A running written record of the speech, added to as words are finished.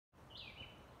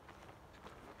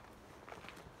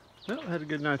Well, I had a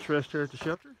good night's rest there at the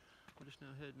shelter. We're just now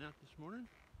heading out this morning.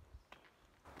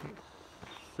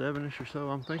 It's 7-ish or so,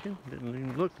 I'm thinking. Didn't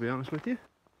even look, to be honest with you.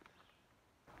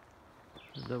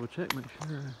 I'll double check, make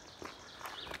sure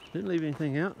I didn't leave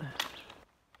anything out.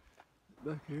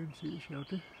 Back here and see the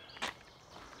shelter.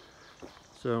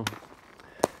 So,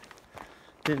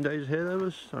 10 days ahead of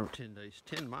us, or 10 days,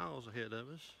 10 miles ahead of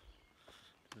us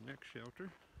to the next shelter.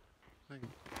 I think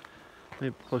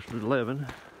maybe closer to 11.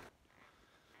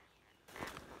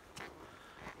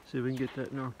 See if we can get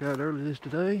that knocked out early this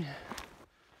today.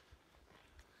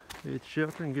 Get the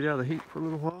shelter and get out of the heat for a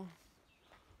little while.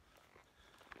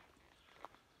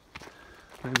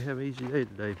 Maybe have an easy day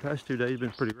today. Past 2 days have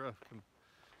been pretty rough on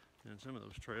some of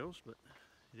those trails, but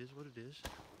it is what it is.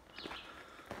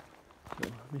 So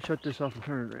let me shut this off and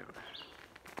turn it around.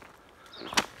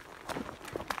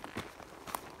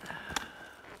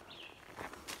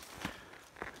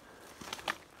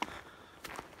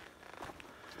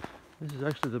 This is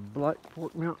actually the Black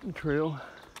Fork Mountain Trail,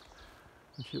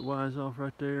 which it winds off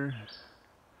right there.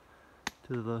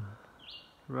 To the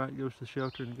right goes to the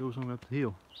shelter and goes on up the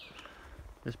hill.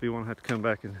 This will be one I have to come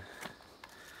back and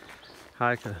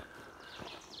hike. A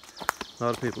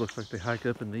lot of people looks like they hike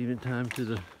up in the evening time to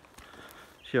the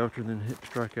shelter and then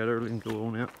strike out early and go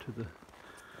on out to the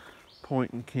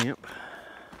point and camp,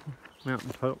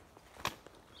 mountain top.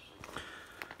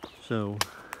 So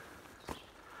it's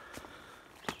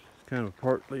kind of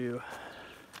partly a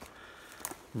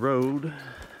road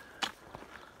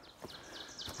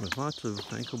with lots of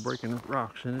ankle breaking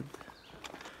rocks in it.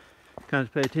 Kind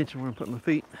of pay attention where I'm putting my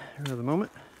feet here at the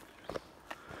moment.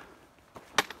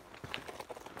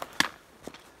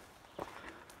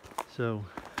 So,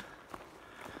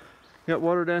 got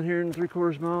water down here in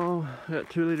 3/4 mile. I got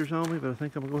 2 liters on me, but I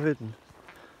think I'm gonna go ahead and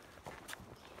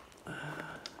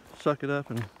suck it up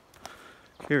and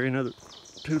carry another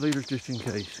 2 liters just in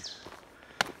case.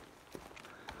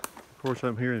 Of course,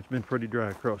 I'm hearing it's been pretty dry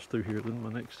across through here. Then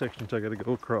my next sections I got to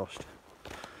go across.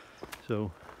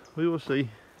 So, we will see.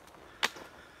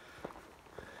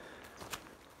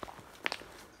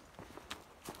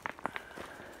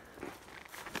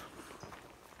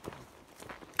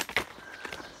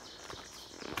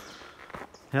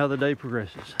 How the day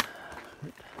progresses.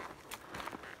 I'm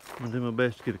gonna do my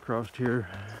best to get across here.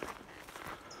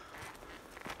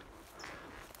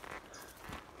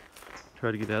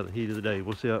 Try to get out of the heat of the day.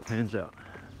 We'll see how it pans out.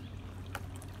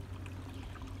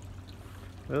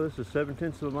 Well, this is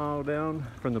 7/10 of a mile down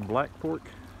from the Black Fork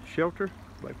shelter,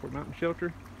 Black Fork Mountain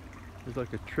Shelter. There's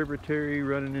like a tributary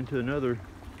running into another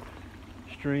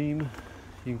stream.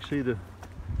 You can see the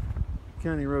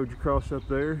county road you cross up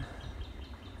there.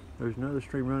 There's another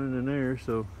stream running in there,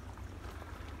 so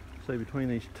say between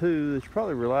these two, there's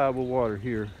probably reliable water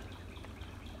here.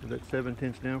 That's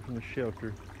 7/10 down from the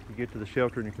shelter. You get to the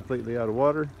shelter and you're completely out of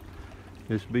water.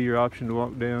 This would be your option to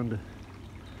walk down to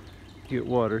get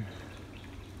water.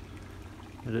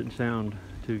 It doesn't sound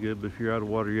too good, but if you're out of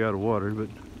water, you're out of water. But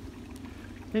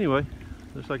anyway,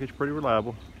 looks like it's pretty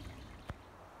reliable.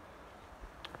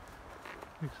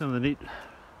 Look at some of the neat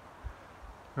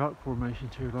rock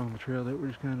formations here along the trail that we're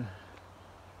just kind of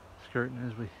skirting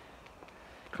as we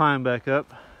climb back up.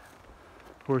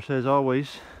 Of course, as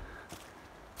always,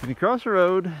 when you cross a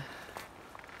road,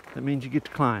 that means you get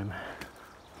to climb.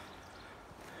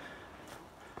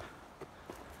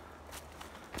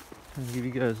 I'm gonna give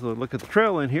you guys a little look at the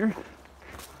trail in here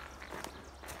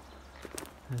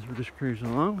as we're just cruising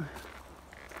along.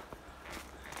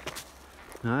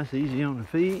 Nice, easy on the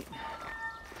feet.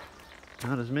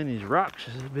 Not as many as rocks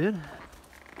as it's been.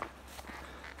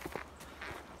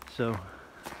 So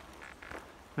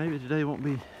maybe today won't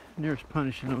be near as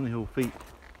punishing on the old feet.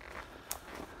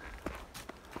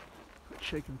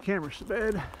 Shaking the camera so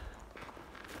bad.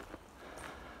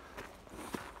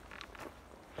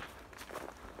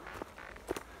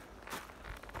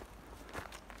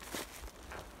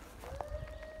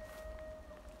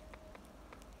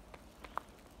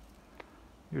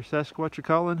 Your Sasquatch are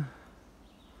calling?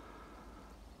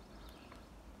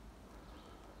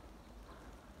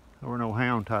 Or no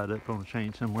hound tied up on a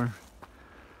chain somewhere.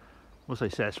 We'll say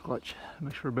Sasquatch.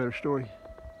 Makes for a better story.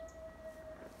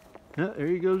 Yeah, there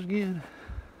he goes again.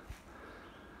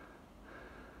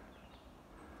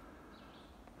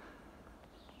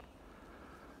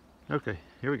 Okay,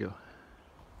 here we go.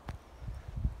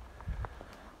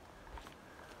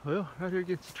 Well, right here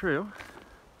against the trail,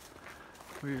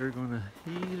 we are going to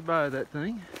ease by that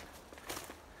thing.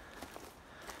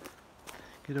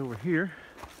 Get over here.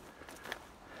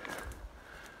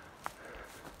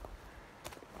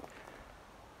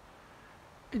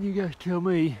 And you guys tell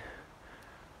me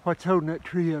what's holding that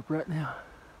tree up right now.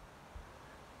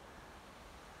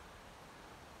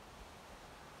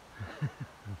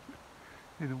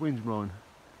 and the wind's blowing.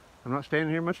 I'm not standing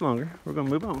here much longer. We're going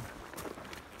to move on.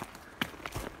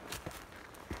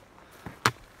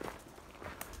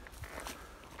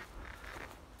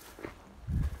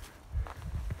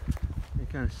 You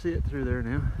kind of sit through there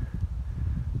now.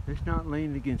 It's not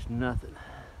leaning against nothing.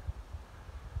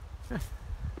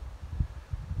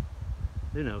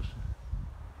 Who knows?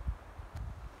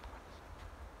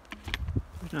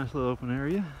 It's a nice little open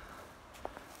area.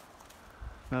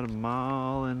 About a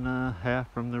mile and a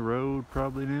half from the road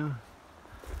probably now.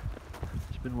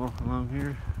 Just been walking along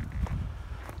here.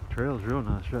 The trail's real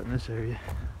nice right in this area.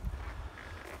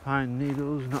 Pine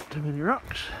needles, not too many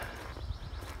rocks.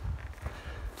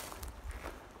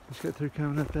 Just got through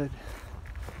coming up that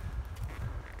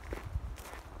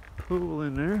pool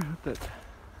in there. That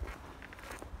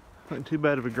wasn't too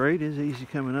bad of a grade. It's easy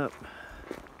coming up.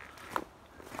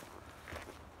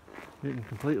 Didn't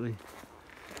completely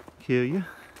kill you.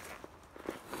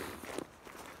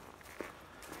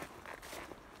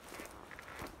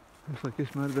 Looks like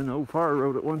this might have been an old fire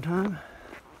road at one time.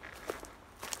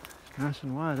 It's nice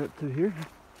and wide up through here.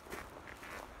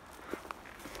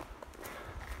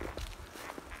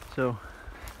 So,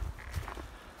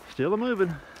 still a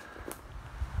moving.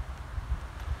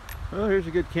 Well, here's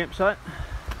a good campsite.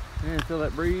 And feel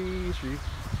that breeze.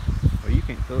 Well, you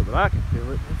can't feel it, but I can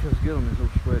feel it. It feels good on this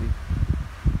little sweaty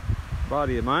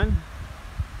body of mine.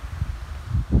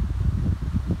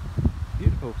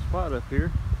 Beautiful spot up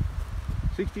here.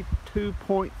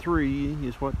 62.3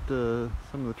 is what some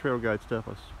of the trail guide stuff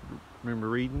I remember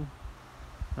reading.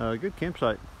 Good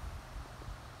campsite.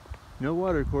 No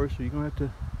water, of course, so you're going to have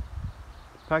to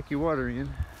pack your water in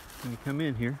when you come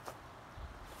in here.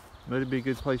 But it'd be a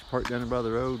good place to park down there by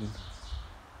the road and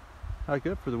hike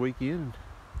up for the weekend and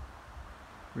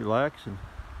relax. And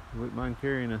I wouldn't mind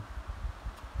carrying a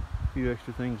few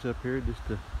extra things up here just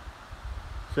to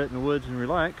sit in the woods and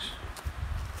relax.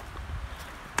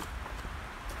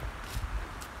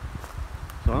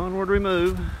 So onward we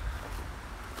move.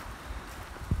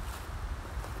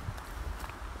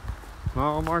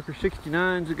 Mile marker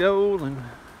 69's a goal, and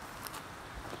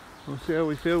we'll see how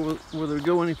we feel whether we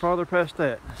go any farther past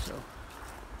that. So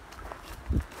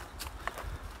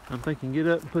I'm thinking get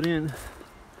up and put in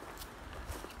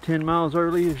 10 miles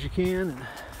early as you can and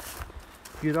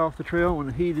get off the trail when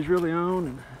the heat is really on,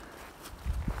 and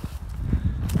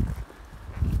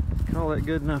call that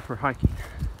good enough for hiking.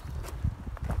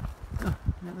 Oh,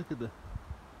 now look at the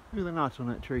knots on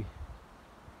that tree.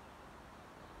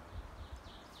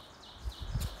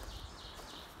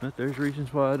 But there's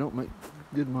reasons why I don't make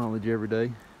good mileage every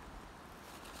day.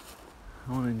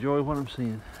 I want to enjoy what I'm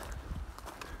seeing.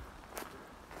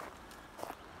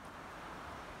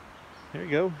 There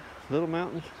you go, little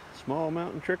mountain, small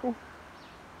mountain trickle.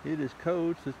 It is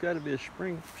cold, so it's got to be a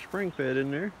spring fed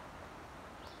in there.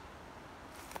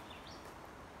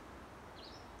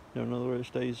 Don't know where it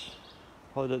stays.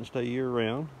 Probably doesn't stay year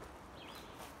round.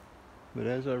 But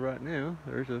as of right now,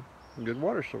 there's a good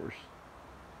water source.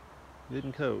 Good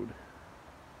and cold.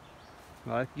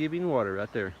 Life-giving water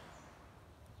right there.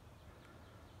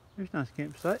 There's a nice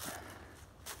campsite.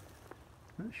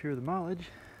 Not sure of the mileage.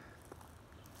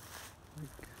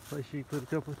 Place you can put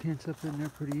a couple of tents up in there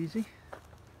pretty easy.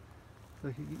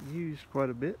 Like it gets used quite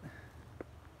a bit.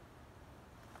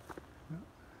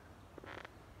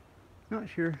 Not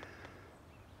sure.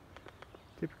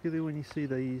 Typically when you see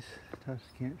these types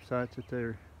of campsites that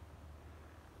they're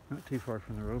not too far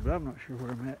from the road, but I'm not sure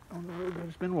where I'm at on the road. I've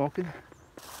just been walking.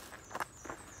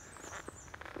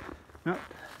 Not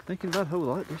thinking about a whole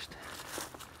lot, just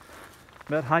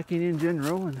about hiking in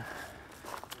general and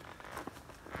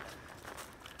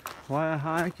why I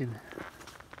hike, and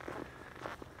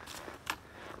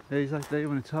days like today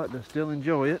when it's hot to still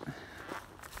enjoy it.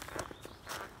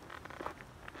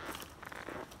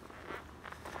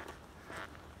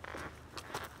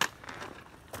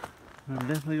 I'm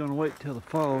definitely going to wait till the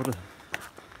fall to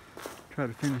try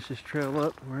to finish this trail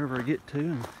up wherever I get to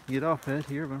and get off at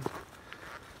here, but I'm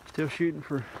still shooting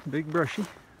for big brushy.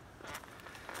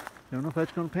 Don't know if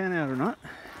that's going to pan out or not.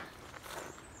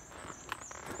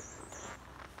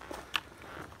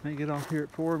 May get off here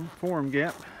at Foran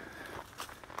Gap.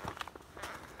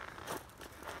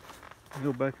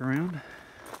 Go back around.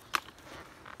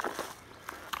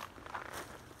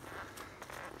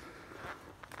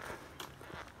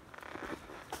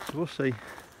 So we'll see.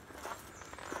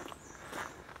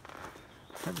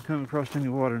 Haven't come across any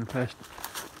water in the past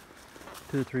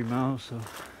 2 or 3 miles, so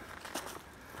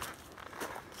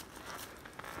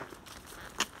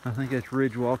I think that's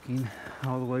ridge walking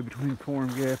all the way between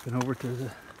Foran Gap and over to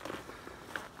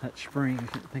that spring. I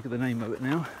can't think of the name of it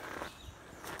now.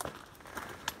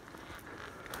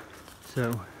 So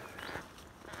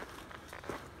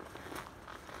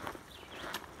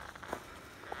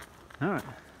all right,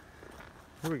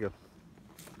 here we go.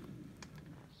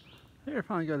 Here, I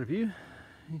finally got a view.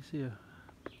 You can see a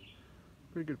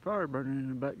pretty good fire burning in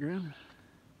the background.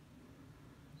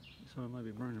 So it might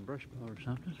be burning a brush pile or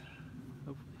something.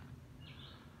 Hopefully.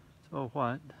 It's all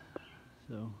white,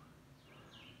 so I'm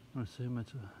gonna assume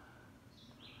it's a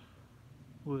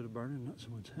wood burning, not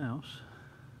someone's house.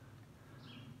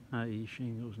 I.e.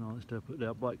 shingles and all that stuff put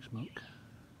out black smoke.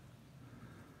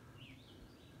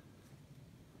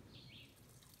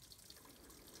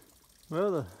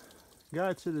 Well, the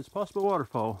guide said it's a possible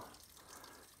waterfall.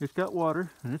 It's got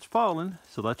water and it's falling,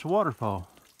 so that's a waterfall.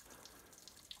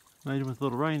 Maybe with a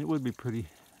little rain, it would be pretty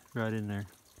right in there.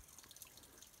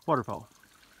 Waterfall.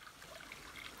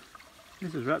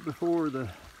 This is right before the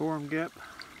Foran gap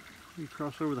you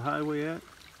cross over the highway at.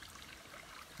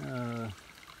 A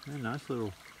nice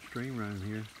little stream running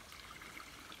here.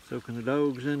 Soaking the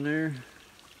dogs in there.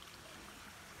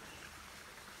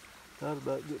 Thought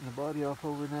about getting the body off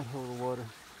over in that hole of water.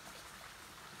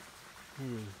 It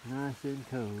is nice and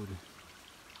cold.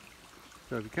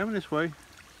 So if you're coming this way,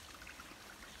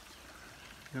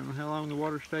 don't know how long the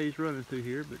water stays running through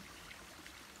here, but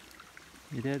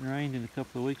it hadn't rained in a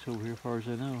couple of weeks over here as far as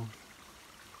I know.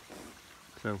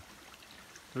 So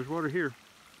there's water here.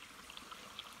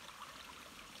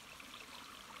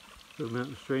 The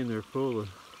mountain stream there full of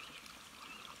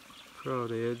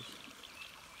crawdads.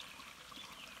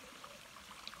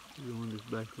 The one that's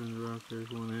back in the rock,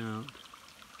 there's one out.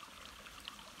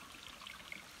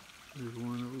 There's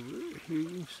one over here you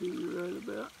can see right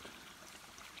about.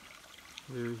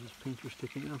 There's his pincher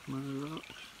sticking out from under the rocks.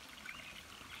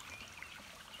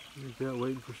 He's out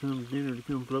waiting for some dinner to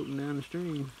come floating down the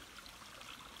stream.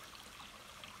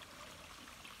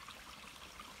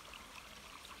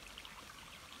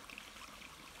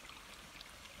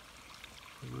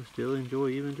 I still enjoy,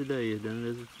 even today, I've done it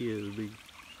as a kid. Would be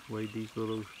wade these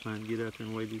little, trying to get out there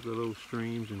and wade these little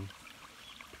streams and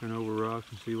turn over rocks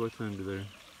and see what's under there.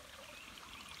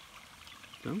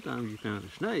 Sometimes you find a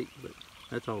snake, but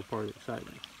that's all part of the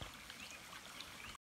excitement.